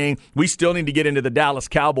signing. We still need to get into the Dallas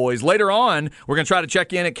Cowboys. Later on, we're going to try to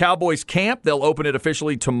check in at Cowboys camp. They'll open it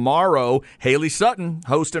officially tomorrow. Haley Sutton,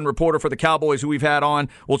 host and reporter for the Cowboys, who we've had on.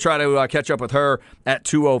 We'll try to catch up with her at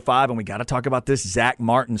 2:05. And we got to talk about this Zach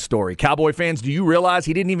Martin story. Cowboy fans, do you realize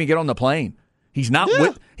he didn't even get on the plane? He is not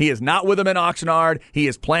with them in Oxnard. He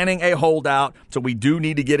is planning a holdout, so we do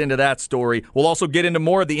need to get into that story. We'll also get into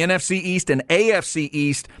more of the NFC East and AFC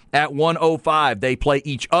East at 1:05. They play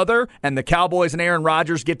each other, and the Cowboys and Aaron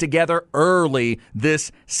Rodgers get together early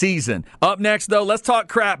this season. Up next, though, let's talk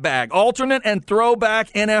crap bag. Alternate and throwback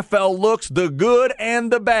NFL looks, the good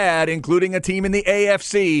and the bad, including a team in the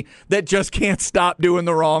AFC that just can't stop doing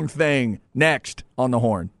the wrong thing. Next on The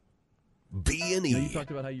Horn. B&E. You talked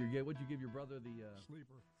about how what'd you give your brother the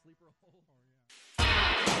sleeper?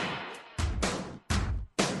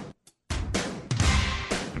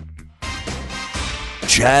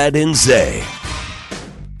 Chad and Zay.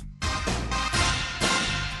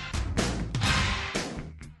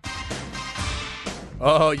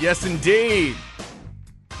 Oh, yes, indeed.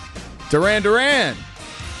 Duran.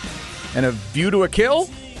 And A View to a Kill?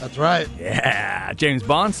 That's right. Yeah, James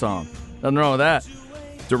Bond song. Nothing wrong with that.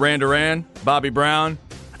 Duran, Bobby Brown.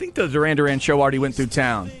 I think the Duran show already went through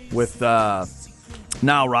town with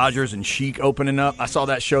Nile Rodgers and Sheik opening up. I saw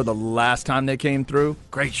that show the last time they came through.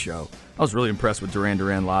 Great show. I was really impressed with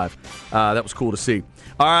Duran live. That was cool to see.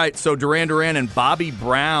 All right, so Duran and Bobby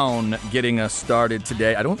Brown getting us started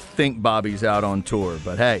today. I don't think Bobby's out on tour,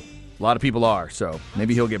 but hey, a lot of people are, so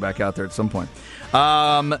maybe he'll get back out there at some point.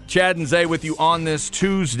 Chad and Zay with you on this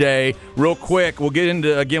Tuesday. Real quick, we'll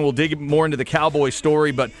dig more into the Cowboys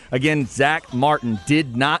story, but again, Zach Martin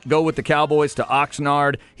did not go with the Cowboys to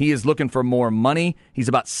Oxnard. He is looking for more money. He's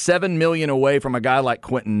about $7 million away from a guy like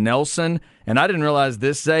Quentin Nelson, and I didn't realize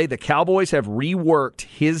this, Zay. The Cowboys have reworked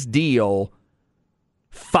his deal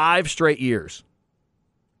 5 straight years.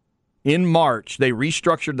 In March, they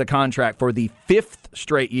restructured the contract for the 5th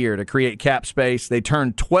straight year to create cap space. They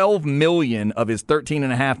turned $12 million of his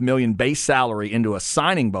 $13.5 million base salary into a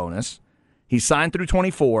signing bonus. He signed through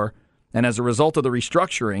 24, and as a result of the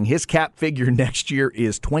restructuring, his cap figure next year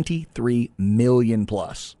is $23 million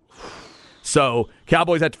plus. So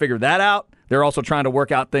Cowboys have to figure that out. They're also trying to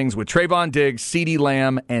work out things with Trayvon Diggs, CeeDee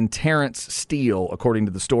Lamb, and Terrence Steele, according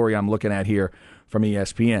to the story I'm looking at here from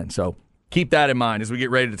ESPN. So keep that in mind as we get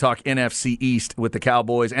ready to talk NFC East with the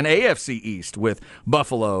Cowboys and AFC East with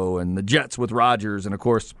Buffalo and the Jets with Rodgers and, of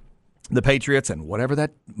course, the Patriots and whatever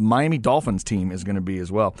that Miami Dolphins team is going to be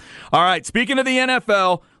as well. All right, speaking of the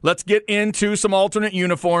NFL, let's get into some alternate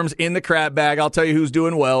uniforms in the crap bag. I'll tell you who's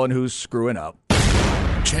doing well and who's screwing up.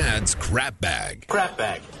 Chad's crap bag. Crap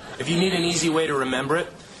bag. If you need an easy way to remember it,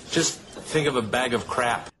 just think of a bag of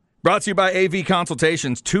crap. Brought to you by AV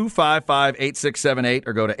Consultations, 255-8678,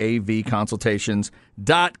 or go to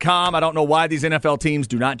avconsultations.com. I don't know why these NFL teams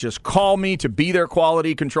do not just call me to be their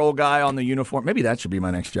quality control guy on the uniform. Maybe that should be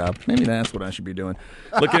my next job. Maybe that's what I should be doing,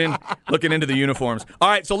 looking into the uniforms. All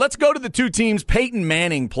right, so let's go to the 2 teams Peyton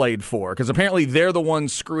Manning played for, because apparently they're the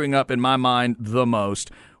ones screwing up, in my mind, the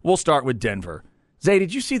most. We'll start with Denver. Zay,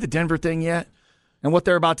 did you see the Denver thing yet and what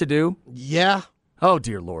they're about to do? Yeah. Oh,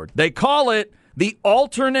 dear Lord. They call it the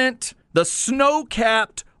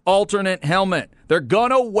snow-capped alternate helmet. They're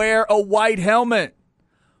going to wear a white helmet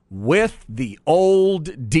with the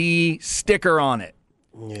old D sticker on it.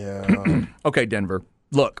 Yeah. Okay, Denver.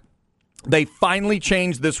 Look, they finally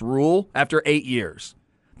changed this rule after 8 years.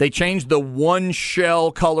 They changed the one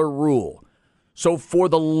shell color rule. So for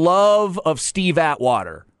the love of Steve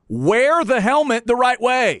Atwater, wear the helmet the right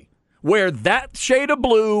way. Wear that shade of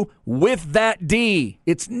blue with that D.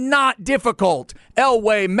 It's not difficult.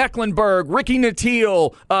 Elway, Mecklenburg, Ricky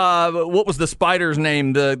Nattiel, what was the Spider's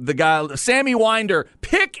name? The guy, Sammy Winder.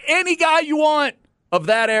 Pick any guy you want of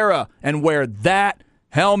that era and wear that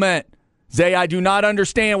helmet. Zay, I do not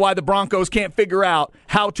understand why the Broncos can't figure out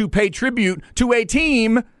how to pay tribute to a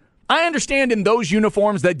team. I understand in those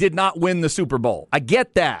uniforms that did not win the Super Bowl. I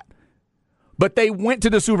get that. But they went to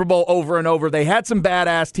the Super Bowl over and over. They had some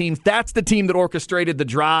badass teams. That's the team that orchestrated the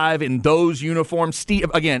drive in those uniforms.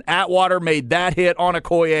 Again, Atwater made that hit on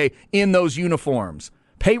Okoye in those uniforms.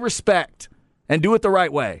 Pay respect and do it the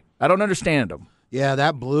right way. I don't understand them. Yeah,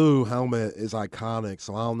 that blue helmet is iconic,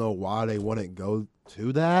 so I don't know why they wouldn't go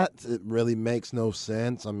to that. It really makes no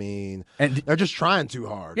sense. I mean, they're just trying too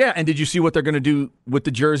hard. Yeah, and did you see what they're going to do with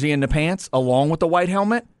the jersey and the pants along with the white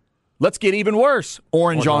helmet? Let's get even worse.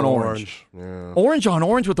 Orange on orange. Yeah. Orange on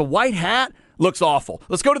orange with a white hat looks awful.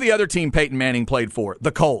 Let's go to the other team Peyton Manning played for,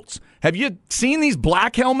 the Colts. Have you seen these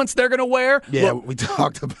black helmets they're going to wear? Yeah, Look, we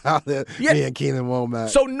talked about it, me and Keenan Womack.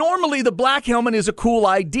 So normally the black helmet is a cool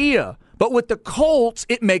idea, but with the Colts,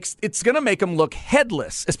 it's going to make them look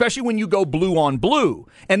headless, especially when you go blue on blue,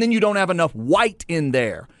 and then you don't have enough white in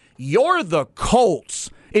there. You're the Colts.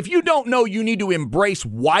 If you don't know you need to embrace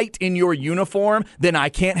white in your uniform, then I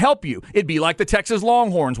can't help you. It'd be like the Texas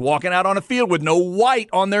Longhorns walking out on a field with no white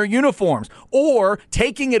on their uniforms, or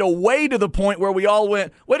taking it away to the point where we all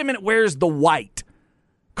went, wait a minute, where's the white?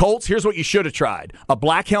 Colts, here's what you should have tried. A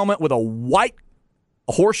black helmet with a white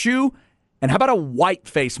horseshoe, and how about a white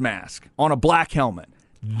face mask on a black helmet?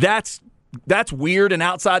 That's weird and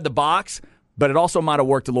outside the box, but it also might have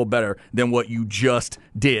worked a little better than what you just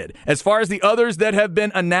did. As far as the others that have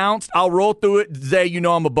been announced, I'll roll through it. Zay, you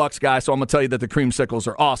know I'm a Bucs guy, so I'm going to tell you that the Creamsicles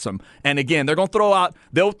are awesome. And again, they'll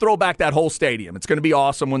throw back that whole stadium. It's going to be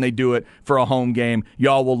awesome when they do it for a home game.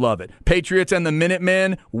 Y'all will love it. Patriots and the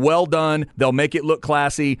Minutemen, well done. They'll make it look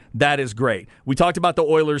classy. That is great. We talked about the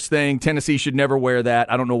Oilers thing. Tennessee should never wear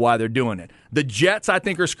that. I don't know why they're doing it. The Jets, I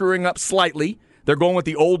think, are screwing up slightly. They're going with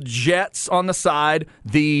the old Jets on the side,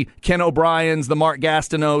 the Ken O'Briens, the Mark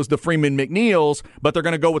Gastineaus, the Freeman McNeils, but they're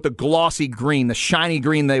going to go with the glossy green, the shiny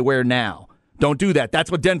green they wear now. Don't do that. That's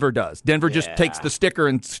what Denver does. Denver just takes the sticker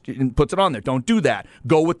and puts it on there. Don't do that.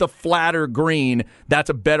 Go with the flatter green. That's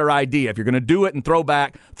a better idea. If you're going to do it and throw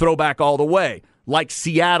back all the way, like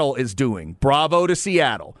Seattle is doing. Bravo to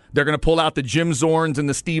Seattle. They're going to pull out the Jim Zorns and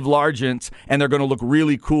the Steve Largents, and they're going to look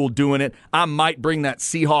really cool doing it. I might bring that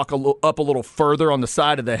Seahawk up a little further on the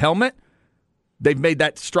side of the helmet. They've made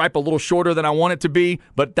that stripe a little shorter than I want it to be,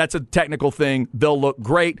 but that's a technical thing. They'll look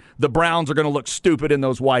great. The Browns are going to look stupid in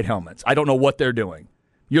those white helmets. I don't know what they're doing.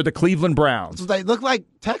 You're the Cleveland Browns. They look like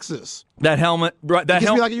Texas. That helmet, right? That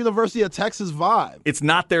gives me like a University of Texas vibe. It's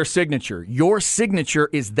not their signature. Your signature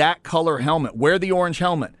is that color helmet. Wear the orange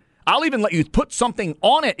helmet. I'll even let you put something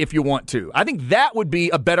on it if you want to. I think that would be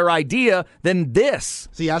a better idea than this.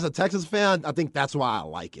 See, as a Texas fan, I think that's why I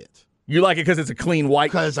like it. You like it because it's a clean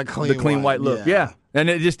white? Because it's a clean white look. Yeah. And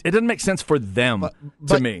it doesn't make sense for them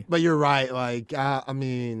to me. But you're right. Like, I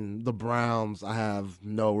mean, the Browns, I have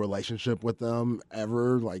no relationship with them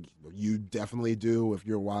ever. Like, you definitely do with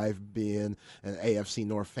your wife being an AFC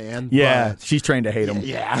North fan. Yeah, she's trained to hate them.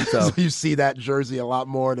 Yeah, so you see that jersey a lot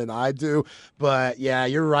more than I do. But, yeah,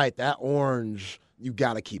 you're right. That orange, you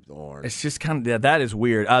got to keep the orange. It's just kind of, that is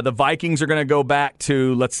weird. The Vikings are going to go back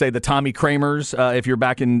to, let's say, the Tommy Kramers, if you're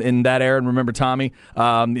back in that era and remember Tommy,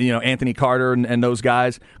 Anthony Carter and those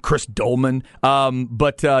guys, Chris Dolman. So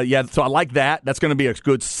I like that. That's going to be a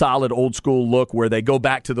good, solid, old-school look where they go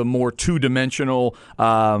back to the more two-dimensional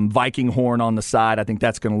Viking horn on the side. I think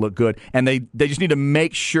that's going to look good. And they just need to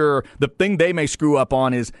make sure, the thing they may screw up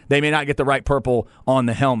on is they may not get the right purple on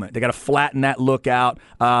the helmet. They got to flatten that look out.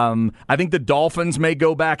 I think the Dolphins may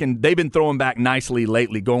go back, and they've been throwing back nicely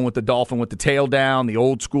lately, going with the Dolphin with the tail down, the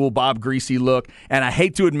old school Bob Greasy look. And I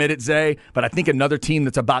hate to admit it, Zay, but I think another team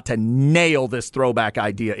that's about to nail this throwback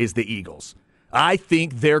idea is the Eagles. I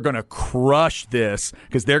think they're going to crush this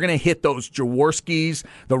because they're going to hit those Jaworskis,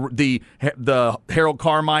 the Harold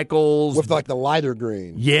Carmichaels. With like the lighter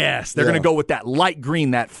green. Yes, they're going to go with that light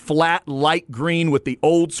green, that flat light green with the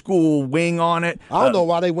old school wing on it. I don't know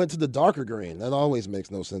why they went to the darker green. That always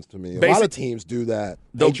makes no sense to me. A lot of teams do that.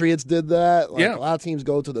 Patriots did that. A lot of teams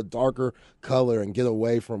go to the darker color and get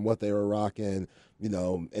away from what they were rocking, in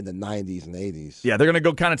the 90s and 80s. Yeah, they're going to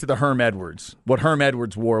go kind of to the Herm Edwards, what Herm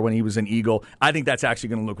Edwards wore when he was an Eagle. I think that's actually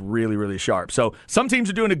going to look really, really sharp. So some teams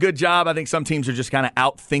are doing a good job. I think some teams are just kind of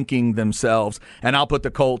outthinking themselves, and I'll put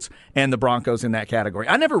the Colts and the Broncos in that category.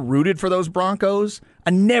 I never rooted for those Broncos.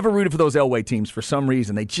 I never rooted for those Elway teams for some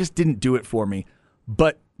reason. They just didn't do it for me.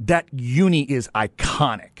 But that uni is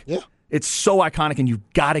iconic. Yeah. It's so iconic, and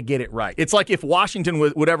you've got to get it right. It's like if Washington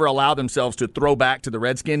would ever allow themselves to throw back to the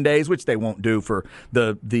Redskin days, which they won't do for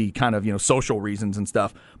the kind of social reasons and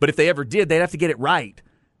stuff. But if they ever did, they'd have to get it right.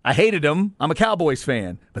 I hated them. I'm a Cowboys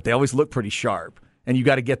fan, but they always look pretty sharp. And you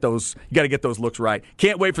got to get those. You got to get those looks right.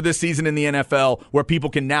 Can't wait for this season in the NFL where people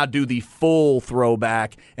can now do the full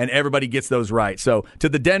throwback and everybody gets those right. So to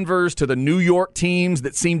the Denvers, to the New York teams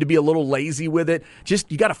that seem to be a little lazy with it,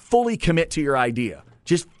 just you got to fully commit to your idea.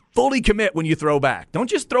 Just fully commit when you throw back. Don't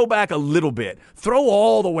just throw back a little bit. Throw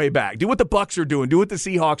all the way back. Do what the Bucs are doing. Do what the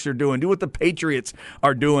Seahawks are doing. Do what the Patriots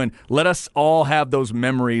are doing. Let us all have those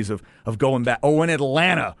memories of going back. Oh, when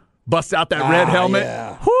Atlanta busts out that red helmet.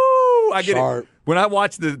 Yeah. Whoo! I get Sharp. it. When I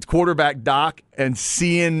watch the quarterback doc and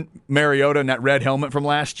seeing Mariota in that red helmet from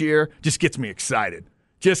last year just gets me excited.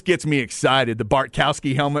 Just gets me excited. The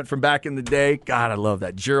Bartkowski helmet from back in the day. God, I love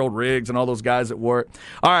that. Gerald Riggs and all those guys that wore it.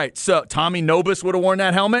 All right, so Tommy Nobis would have worn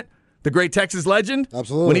that helmet. The great Texas legend.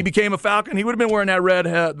 Absolutely. When he became a Falcon, he would have been wearing that red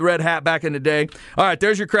hat back in the day. All right,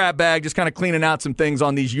 there's your crap bag. Just kind of cleaning out some things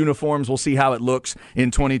on these uniforms. We'll see how it looks in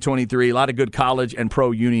 2023. A lot of good college and pro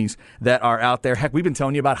unis that are out there. Heck, we've been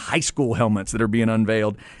telling you about high school helmets that are being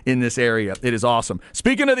unveiled in this area. It is awesome.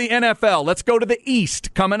 Speaking of the NFL, let's go to the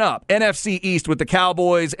East coming up. NFC East with the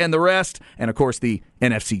Cowboys and the rest. And, of course, the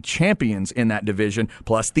NFC champions in that division,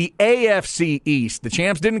 plus the AFC East. The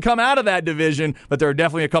champs didn't come out of that division, but there are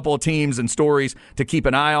definitely a couple of teams and stories to keep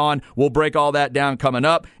an eye on. We'll break all that down coming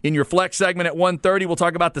up. In your flex segment at 1:30, we'll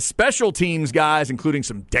talk about the special teams guys, including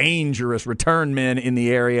some dangerous return men in the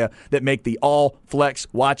area that make the all-flex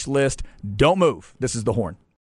watch list. Don't move. This is The Horn.